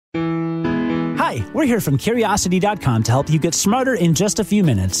Hi, we're here from Curiosity.com to help you get smarter in just a few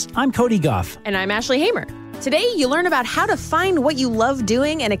minutes. I'm Cody Goff. And I'm Ashley Hamer. Today, you learn about how to find what you love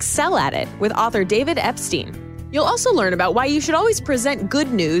doing and excel at it with author David Epstein. You'll also learn about why you should always present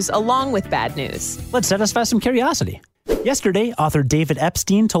good news along with bad news. Let's satisfy some curiosity. Yesterday, author David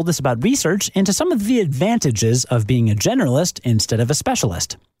Epstein told us about research into some of the advantages of being a generalist instead of a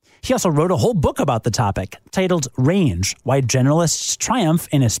specialist. He also wrote a whole book about the topic, titled Range: Why Generalists Triumph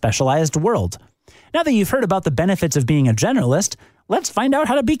in a Specialized World. Now that you've heard about the benefits of being a generalist, let's find out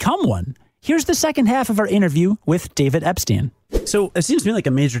how to become one. Here's the second half of our interview with David Epstein. So it seems to me like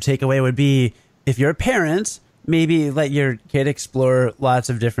a major takeaway would be, if you're a parent, maybe let your kid explore lots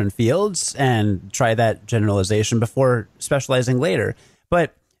of different fields and try that generalization before specializing later.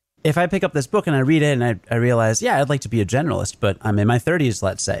 But if I pick up this book and I read it and I realize, yeah, I'd like to be a generalist, but I'm in my 30s,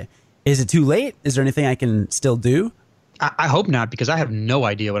 let's say. Is it too late? Is there anything I can still do? I hope not, because I have no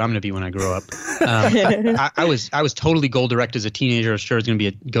idea what I'm going to be when I grow up. I was totally goal-directed as a teenager. I was sure I was going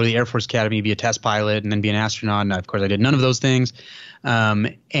to go to the Air Force Academy, be a test pilot, and then be an astronaut. And of course, I did none of those things.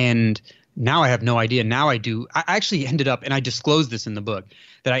 And now I have no idea. Now I do. I actually ended up, and I disclosed this in the book,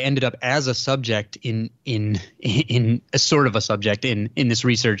 that I ended up as a subject in a sort of a subject in this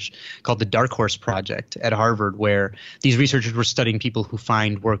research called the Dark Horse Project at Harvard, where these researchers were studying people who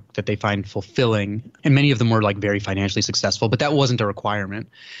find work that they find fulfilling, and many of them were like very financially successful, but that wasn't a requirement.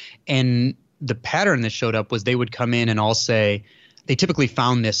 And the pattern that showed up was they would come in and all say, they typically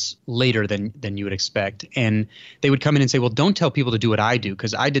found this later than you would expect. And they would come in and say, well, don't tell people to do what I do,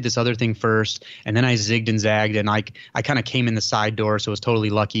 because I did this other thing first, and then I zigged and zagged, and I kind of came in the side door, so I was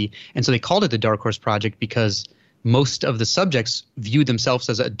totally lucky. And so they called it the Dark Horse Project because most of the subjects view themselves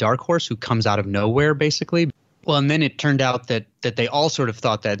as a dark horse who comes out of nowhere, basically. Well, and then it turned out that they all sort of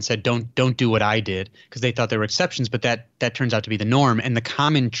thought that and said, don't do what I did, because they thought there were exceptions, but that turns out to be the norm. And the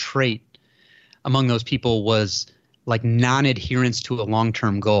common trait among those people was like non-adherence to a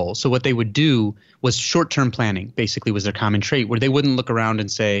long-term goal. So what they would do was short-term planning, basically, was their common trait, where they wouldn't look around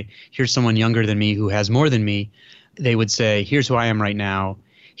and say, here's someone younger than me who has more than me. They would say, here's who I am right now.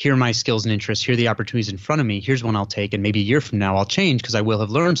 Here are my skills and interests. Here are the opportunities in front of me. Here's one I'll take. And maybe a year from now, I'll change because I will have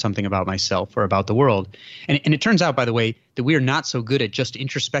learned something about myself or about the world. And it turns out, by the way, that we are not so good at just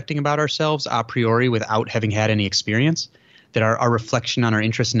introspecting about ourselves a priori without having had any experience, that our reflection on our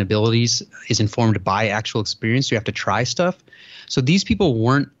interests and abilities is informed by actual experience. So you have to try stuff. So these people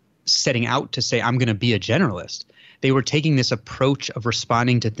weren't setting out to say, I'm going to be a generalist. They were taking this approach of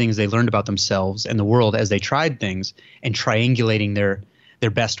responding to things they learned about themselves and the world as they tried things, and triangulating their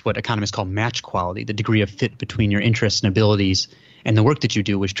best, what economists call match quality, the degree of fit between your interests and abilities and the work that you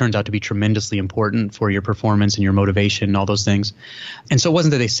do, which turns out to be tremendously important for your performance and your motivation and all those things. And so it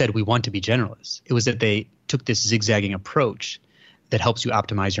wasn't that they said we want to be generalists. It was that they took this zigzagging approach that helps you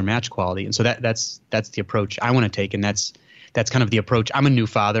optimize your match quality. And so that's the approach I want to take. And that's kind of the approach. I'm a new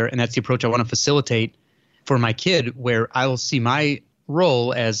father, and that's the approach I want to facilitate for my kid, where I will see my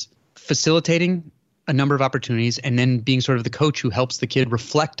role as facilitating a number of opportunities and then being sort of the coach who helps the kid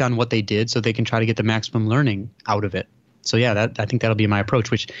reflect on what they did so they can try to get the maximum learning out of it. So yeah, I think that'll be my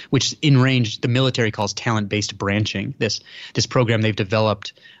approach, which in Range the military calls talent-based branching. This program they've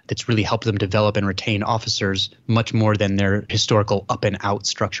developed that's really helped them develop and retain officers much more than their historical up and out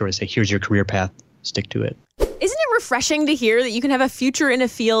structure where they say, here's your career path, stick to it. Isn't it refreshing to hear that you can have a future in a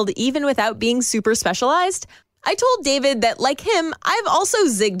field even without being super specialized? I told David that, like him, I've also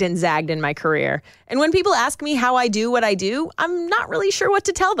zigged and zagged in my career. And when people ask me how I do what I do, I'm not really sure what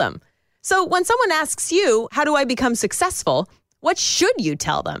to tell them. So when someone asks you, how do I become successful? What should you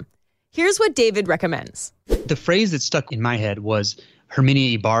tell them? Here's what David recommends. The phrase that stuck in my head was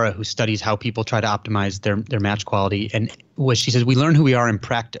Herminia Ibarra, who studies how people try to optimize their match quality. And she says, we learn who we are in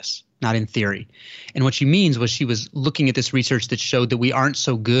practice, not in theory. And what she means was she was looking at this research that showed that we aren't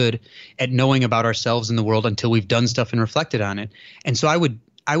so good at knowing about ourselves and the world until we've done stuff and reflected on it. And so I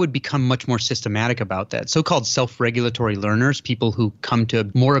would become much more systematic about that. So-called self-regulatory learners, people who come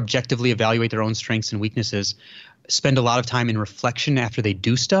to more objectively evaluate their own strengths and weaknesses, spend a lot of time in reflection after they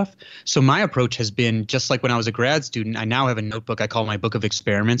do stuff. So my approach has been, just like when I was a grad student, I now have a notebook I call my book of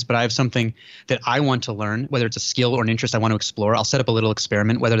experiments, but I have something that I want to learn, whether it's a skill or an interest I want to explore. I'll set up a little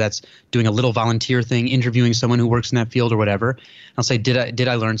experiment, whether that's doing a little volunteer thing, interviewing someone who works in that field or whatever. I'll say, did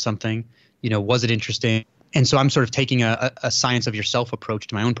I learn something? Was it interesting? And so I'm sort of taking a science of yourself approach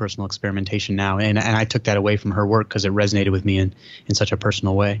to my own personal experimentation now. And I took that away from her work because it resonated with me in such a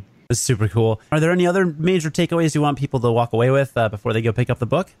personal way. That's super cool. Are there any other major takeaways you want people to walk away with before they go pick up the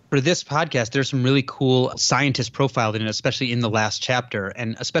book? For this podcast, there's some really cool scientists profiled in it, especially in the last chapter.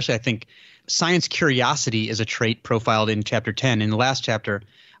 And especially, I think, science curiosity is a trait profiled in chapter 10. In the last chapter,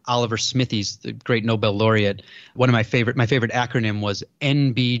 Oliver Smithies, the great Nobel laureate, my favorite acronym was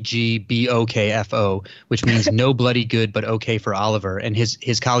NBGBOKFO, which means no bloody good, but okay for Oliver. And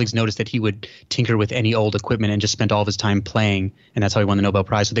his colleagues noticed that he would tinker with any old equipment and just spent all of his time playing. And that's how he won the Nobel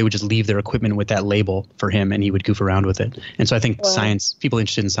Prize. So they would just leave their equipment with that label for him and he would goof around with it. And so I think people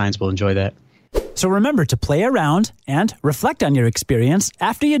interested in science will enjoy that. So remember to play around and reflect on your experience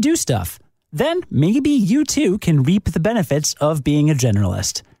after you do stuff. Then maybe you too can reap the benefits of being a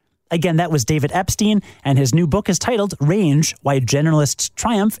generalist. Again, that was David Epstein, and his new book is titled Range: Why Generalists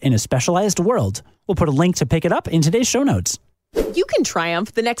Triumph in a Specialized World. We'll put a link to pick it up in today's show notes. You can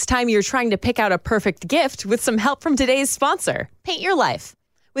triumph the next time you're trying to pick out a perfect gift with some help from today's sponsor, Paint Your Life.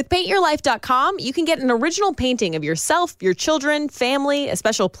 With paintyourlife.com, you can get an original painting of yourself, your children, family, a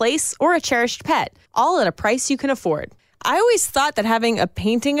special place, or a cherished pet, all at a price you can afford. I always thought that having a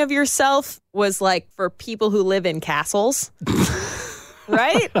painting of yourself was like for people who live in castles,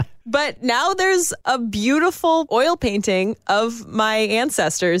 right? But now there's a beautiful oil painting of my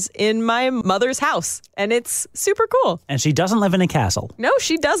ancestors in my mother's house, and it's super cool. And she doesn't live in a castle. No,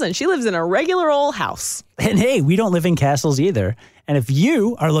 she doesn't. She lives in a regular old house. And hey, we don't live in castles either. And if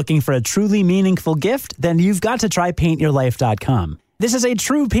you are looking for a truly meaningful gift, then you've got to try paintyourlife.com. This is a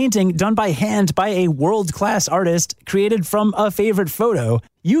true painting done by hand by a world-class artist created from a favorite photo.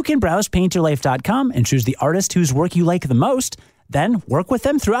 You can browse paintyourlife.com and choose the artist whose work you like the most, then work with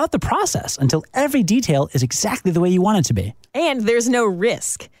them throughout the process until every detail is exactly the way you want it to be. And there's no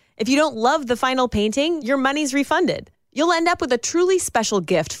risk. If you don't love the final painting, your money's refunded. You'll end up with a truly special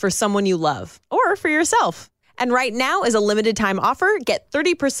gift for someone you love or for yourself. And right now, as a limited time offer, get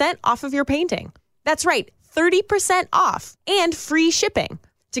 30% off of your painting. That's right, 30% off and free shipping.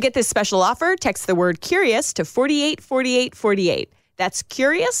 To get this special offer, text the word CURIOUS to 484848. That's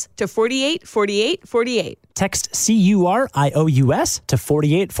CURIOUS to 484848. Text CURIOUS to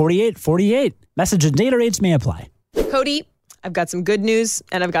 484848. Message and data rates may apply. Cody, I've got some good news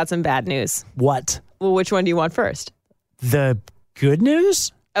and I've got some bad news. What? Well, which one do you want first? The good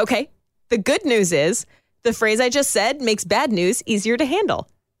news? Okay. The good news is the phrase I just said makes bad news easier to handle.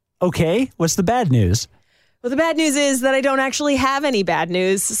 Okay. What's the bad news? Well, the bad news is that I don't actually have any bad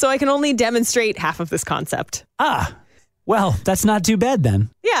news, so I can only demonstrate half of this concept. Ah, well, that's not too bad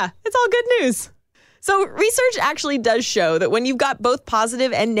then. Yeah, it's all good news. So research actually does show that when you've got both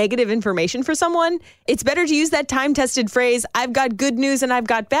positive and negative information for someone, it's better to use that time-tested phrase, I've got good news and I've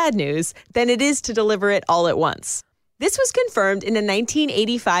got bad news, than it is to deliver it all at once. This was confirmed in a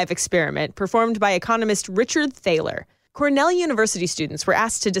 1985 experiment performed by economist Richard Thaler. Cornell University students were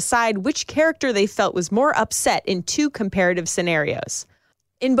asked to decide which character they felt was more upset in two comparative scenarios.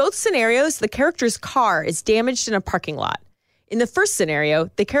 In both scenarios, the character's car is damaged in a parking lot. In the first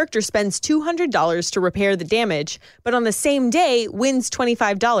scenario, the character spends $200 to repair the damage, but on the same day wins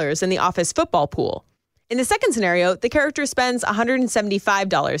 $25 in the office football pool. In the second scenario, the character spends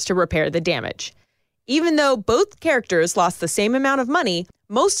 $175 to repair the damage. Even though both characters lost the same amount of money,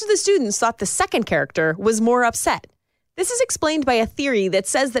 most of the students thought the second character was more upset. This is explained by a theory that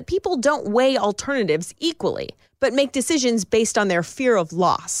says that people don't weigh alternatives equally, but make decisions based on their fear of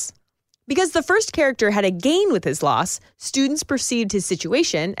loss. Because the first character had a gain with his loss, students perceived his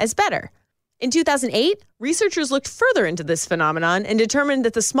situation as better. In 2008, researchers looked further into this phenomenon and determined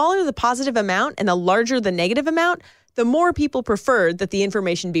that the smaller the positive amount and the larger the negative amount, the more people preferred that the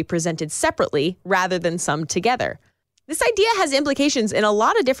information be presented separately rather than summed together. This idea has implications in a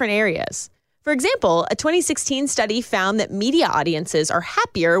lot of different areas. For example, a 2016 study found that media audiences are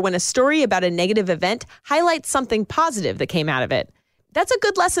happier when a story about a negative event highlights something positive that came out of it. That's a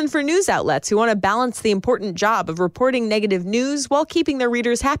good lesson for news outlets who want to balance the important job of reporting negative news while keeping their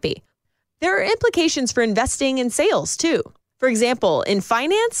readers happy. There are implications for investing and sales, too. For example, in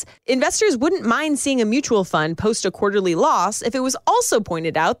finance, investors wouldn't mind seeing a mutual fund post a quarterly loss if it was also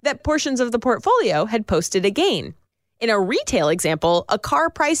pointed out that portions of the portfolio had posted a gain. In a retail example, a car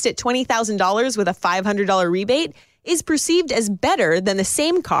priced at $20,000 with a $500 rebate is perceived as better than the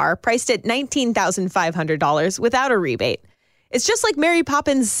same car priced at $19,500 without a rebate. It's just like Mary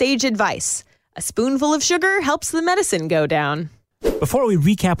Poppins' sage advice. A spoonful of sugar helps the medicine go down. Before we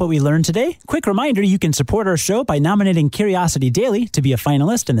recap what we learned today, quick reminder you can support our show by nominating Curiosity Daily to be a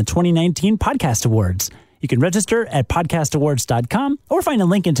finalist in the 2019 Podcast Awards. You can register at podcastawards.com or find a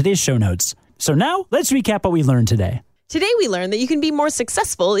link in today's show notes. So now, let's recap what we learned today. Today we learned that you can be more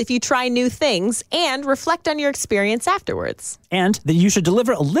successful if you try new things and reflect on your experience afterwards. And that you should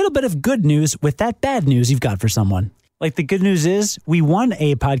deliver a little bit of good news with that bad news you've got for someone. Like the good news is we won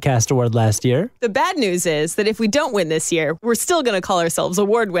a podcast award last year. The bad news is that if we don't win this year, we're still going to call ourselves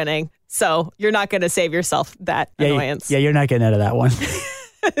award winning. So you're not going to save yourself that annoyance. Yeah, you're not getting out of that one.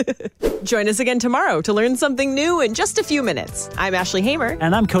 Join us again tomorrow to learn something new in just a few minutes. I'm Ashley Hamer.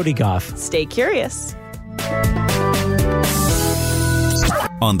 And I'm Cody Goff. Stay curious.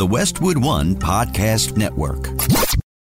 On the Westwood One Podcast Network.